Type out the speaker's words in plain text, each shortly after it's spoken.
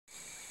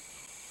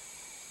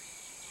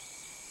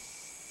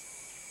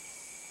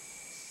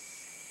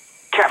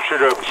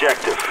Capture the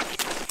objective.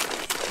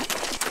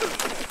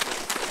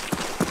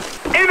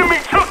 Enemy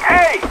took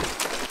A!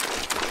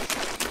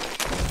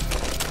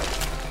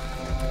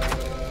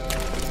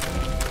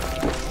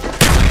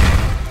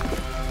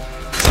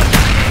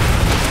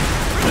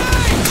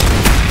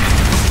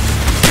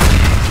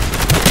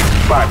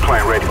 Spy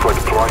plane ready for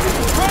deployment.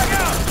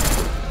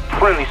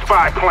 Friendly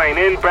spy plane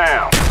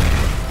inbound.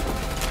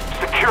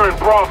 Securing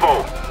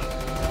Bravo.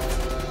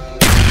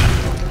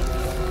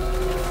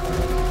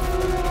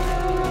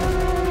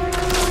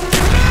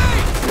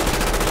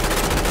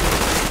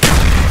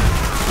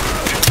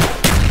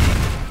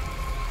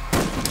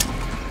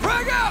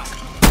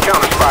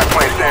 Counter spy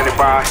plane standing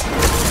by.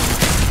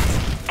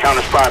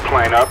 Counter spy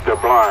plane up, they're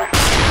blind.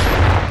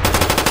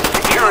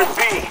 Securing B.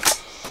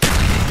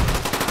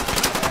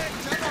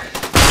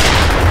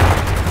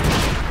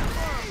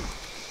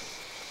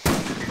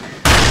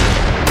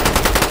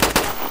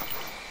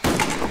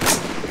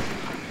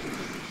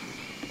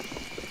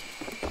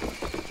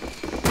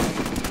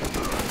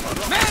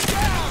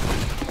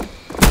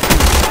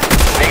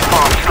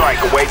 Napalm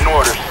strike awaiting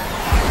orders.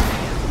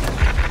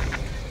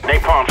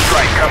 Napalm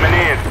strike coming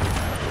in.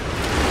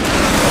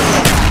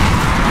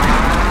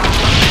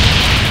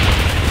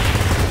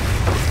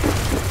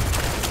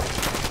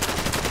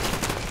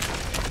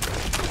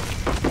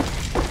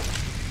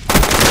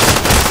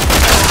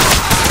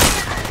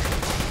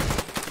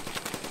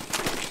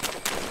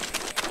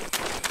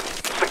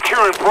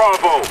 Securing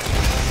Bravo.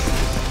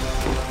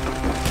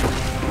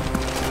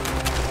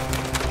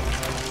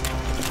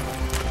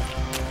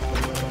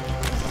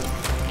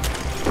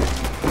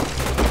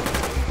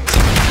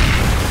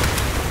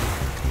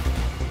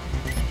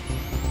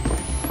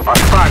 Our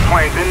spy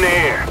plane's in the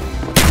air.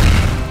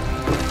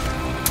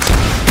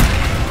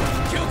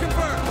 Kill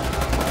confirmed.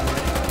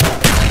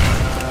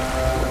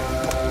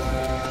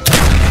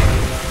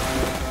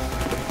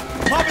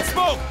 Popping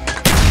smoke.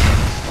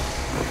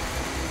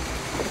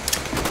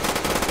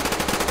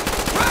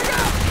 Frag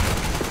out.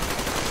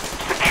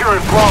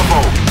 Securing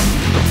Bravo.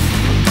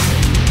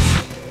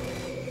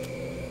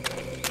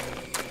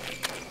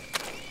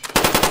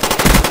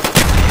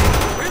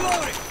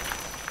 Reloading.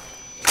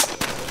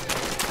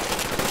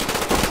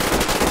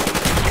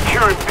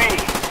 Securing B.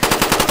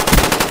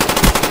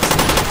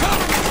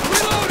 Cover me.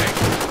 Reloading.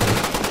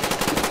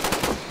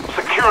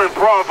 Securing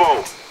Bravo.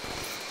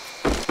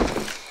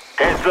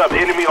 Heads up,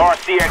 enemy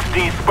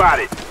RCXD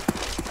spotted.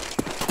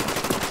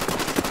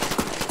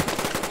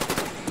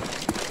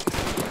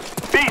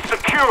 B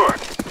secured.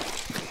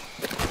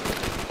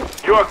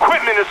 Your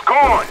equipment is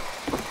gone.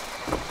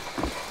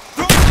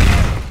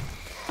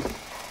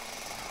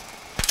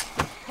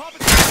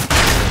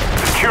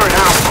 Securing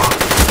Alpha.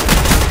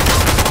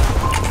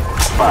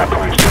 Spy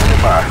plane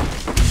standing by.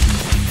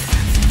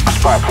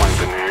 Spy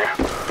plane's in the air.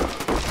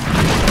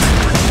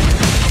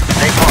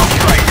 Napalm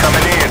strike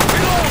coming in.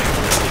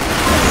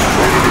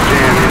 Ready to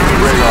jam enemy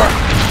radar.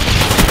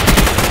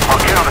 Our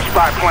counter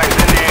spy plane's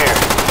in the air.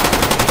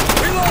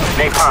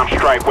 Napalm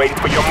strike waiting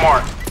for your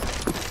mark.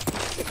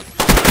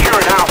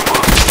 Securing Alpha.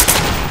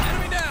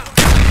 Enemy down.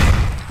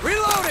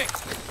 Reloading.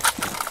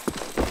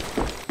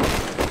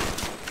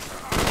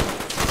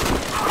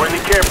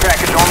 Friendly care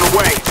package on the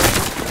way.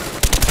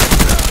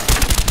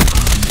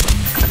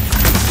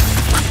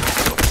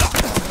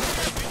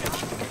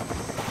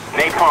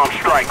 Napalm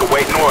strike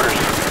awaiting orders.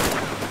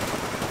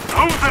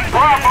 Losing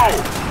Bravo!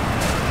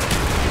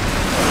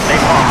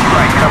 Napalm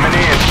strike coming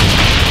in.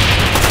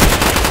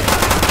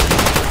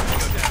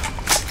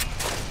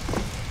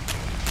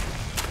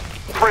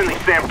 Friendly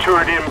SAM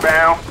turret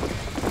inbound.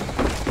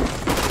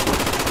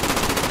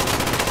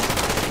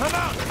 Come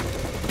out.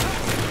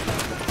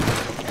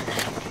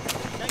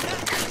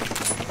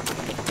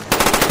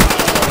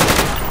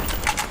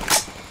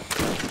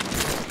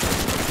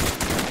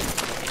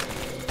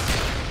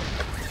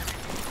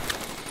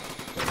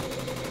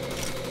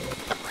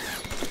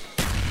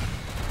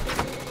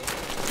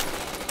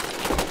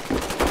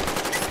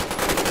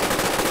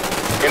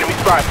 Enemy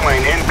spy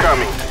plane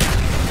incoming.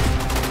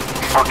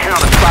 Our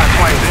counter spy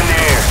plane's in the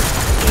air.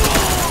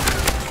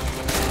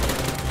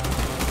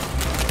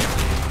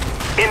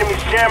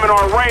 Enemies jamming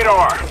our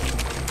radar.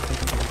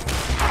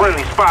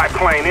 Friendly spy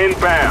plane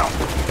inbound.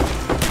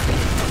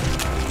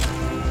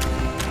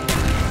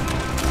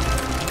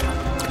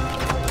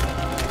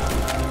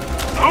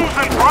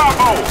 Losing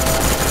Bravo.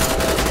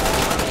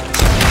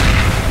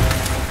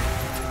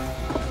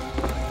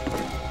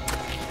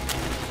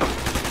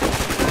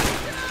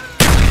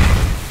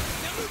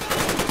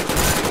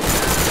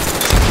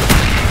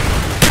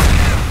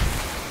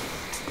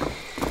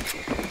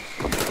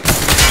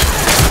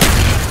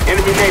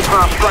 Enemy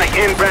napalm strike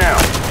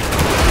inbound.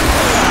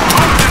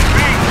 Losing B.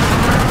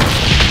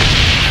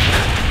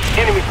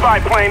 Enemy spy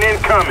plane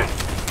incoming.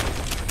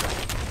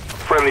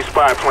 Friendly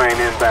spy plane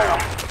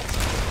inbound.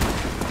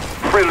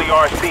 Friendly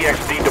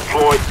RCXD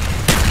deployed.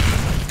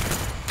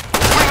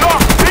 We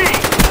lost B.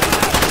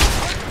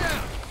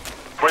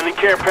 Friendly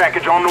care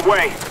package on the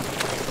way.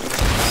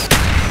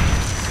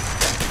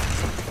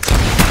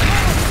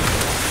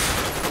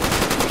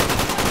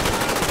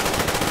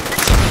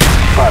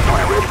 Spy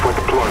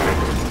for deployment.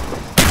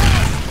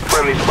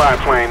 Friendly spy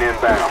plane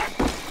inbound.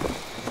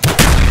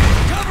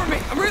 Cover me!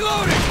 I'm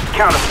reloading!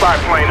 Counter spy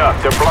plane up.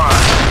 They're blind.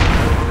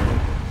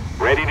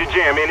 Ready to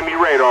jam enemy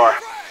radar.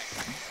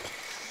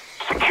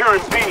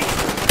 Securing B.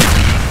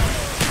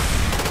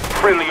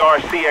 Friendly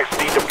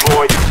RCXD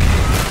deployed.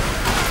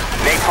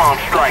 Napalm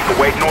strike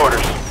awaiting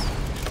orders.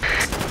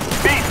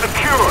 B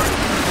secure.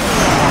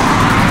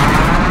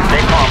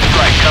 Napalm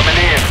strike coming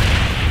in.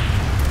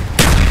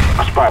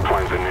 A spy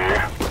plane's in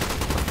there.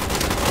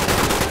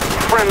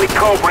 Friendly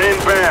Cobra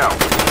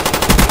inbound.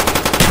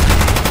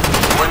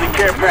 Friendly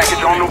care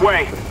package on the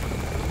way.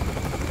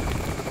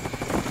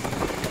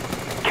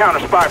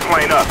 Counter spy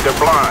plane up. They're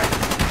blind.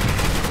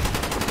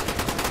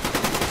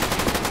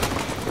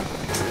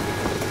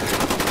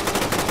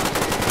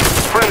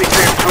 Friendly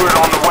jam turret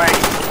on the way.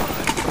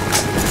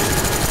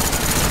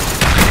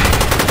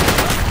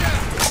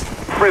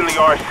 Friendly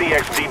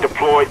RCXD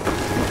deployed.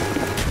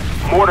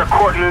 Mortar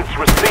coordinates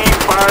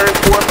received, firing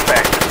for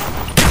effect.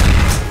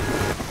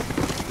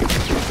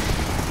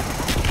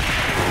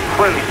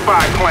 Friendly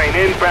spy plane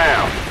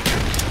inbound.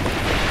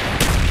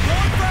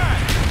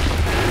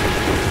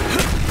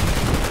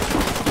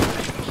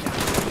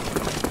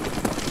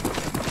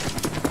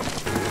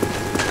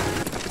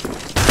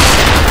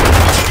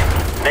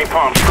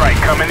 Napalm strike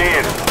coming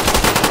in.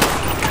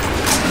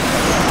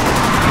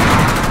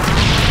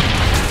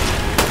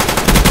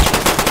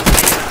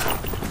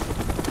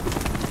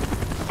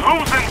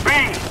 Losing B.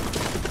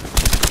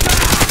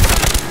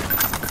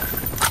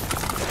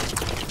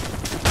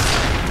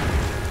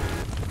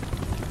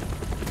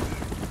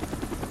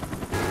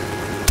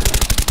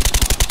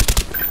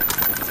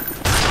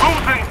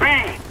 Losing B.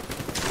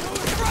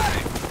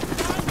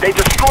 They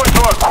destroyed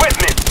your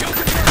equipment.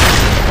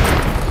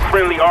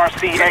 Friendly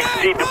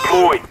RCXD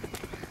deployed.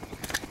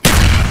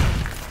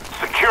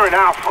 Securing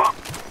Alpha.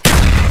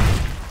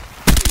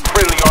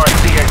 Friendly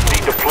RCXD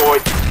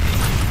deployed.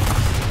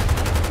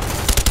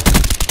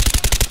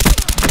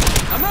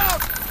 I'm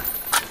out!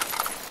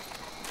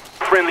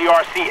 Friendly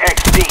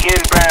RCXD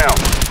inbound.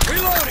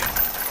 Reloading!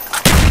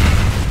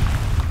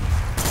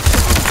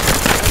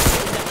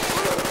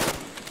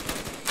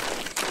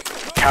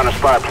 Counter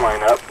spy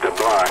plane up, they're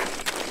blind.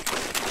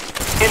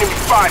 Enemy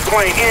spy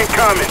plane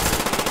incoming.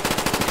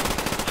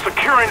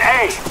 Securing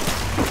A.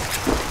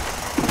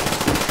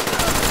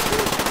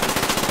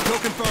 Kill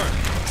confirmed.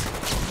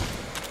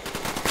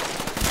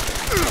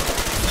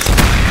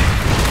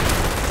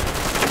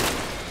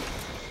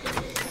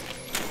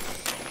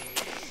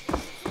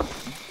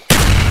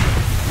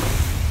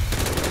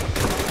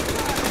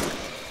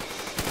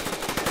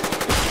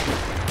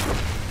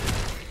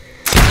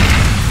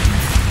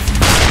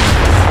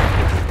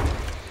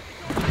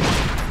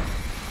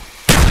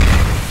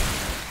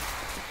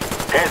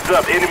 Heads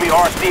up, enemy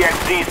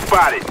RCXD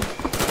spotted.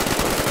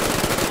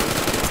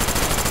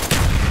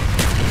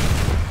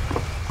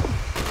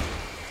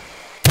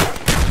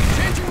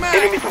 Changing mag!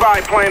 Enemy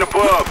spy plane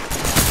above.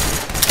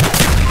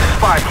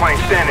 Spy plane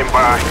standing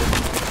by.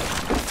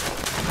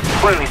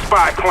 Friendly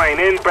spy plane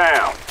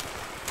inbound.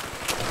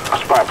 A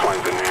spy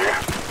plane's in there.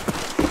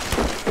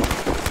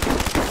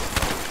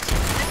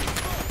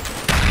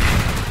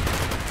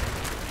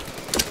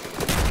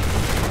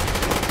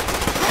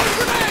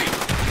 Grenade!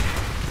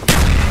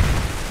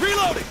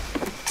 Reloading!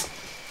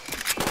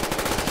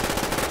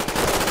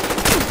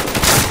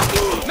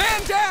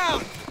 Man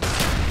down!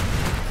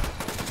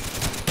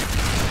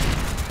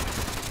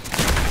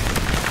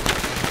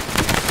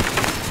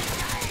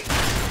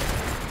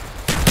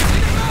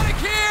 Cinematic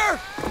here!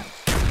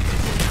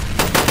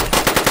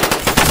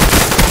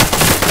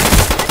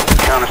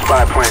 Counter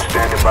spy plane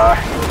standing by.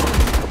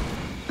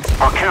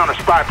 Our counter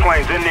spy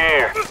plane's in the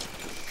air.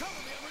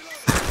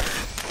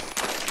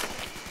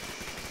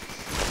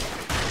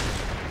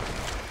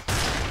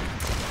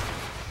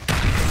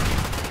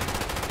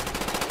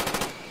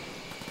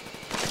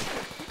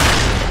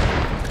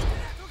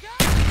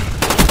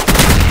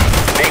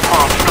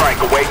 Napalm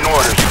strike awaiting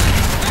orders.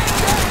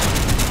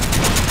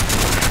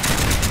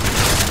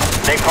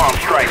 Napalm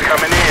strike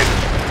coming in.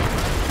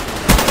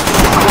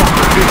 Close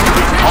to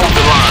victory. Hold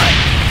the line.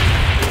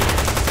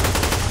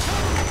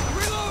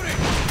 Reloading!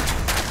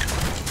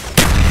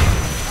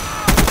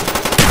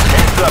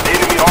 Heads up,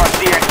 enemy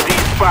RCXD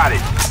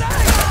spotted.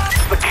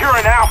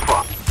 Securing Alpha.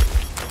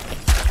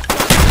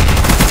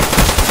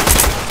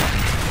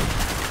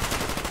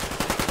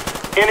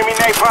 Enemy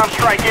napalm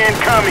strike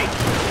incoming.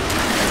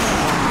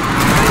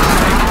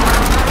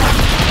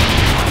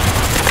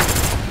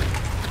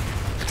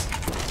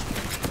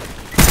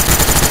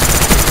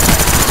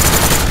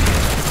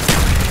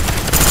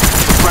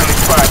 Friendly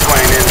spy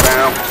plane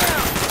inbound.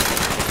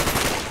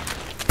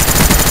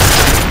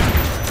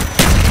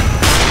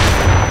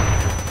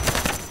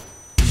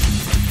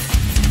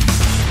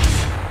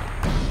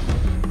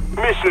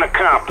 Mission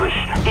accomplished.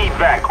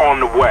 Evac on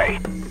the way.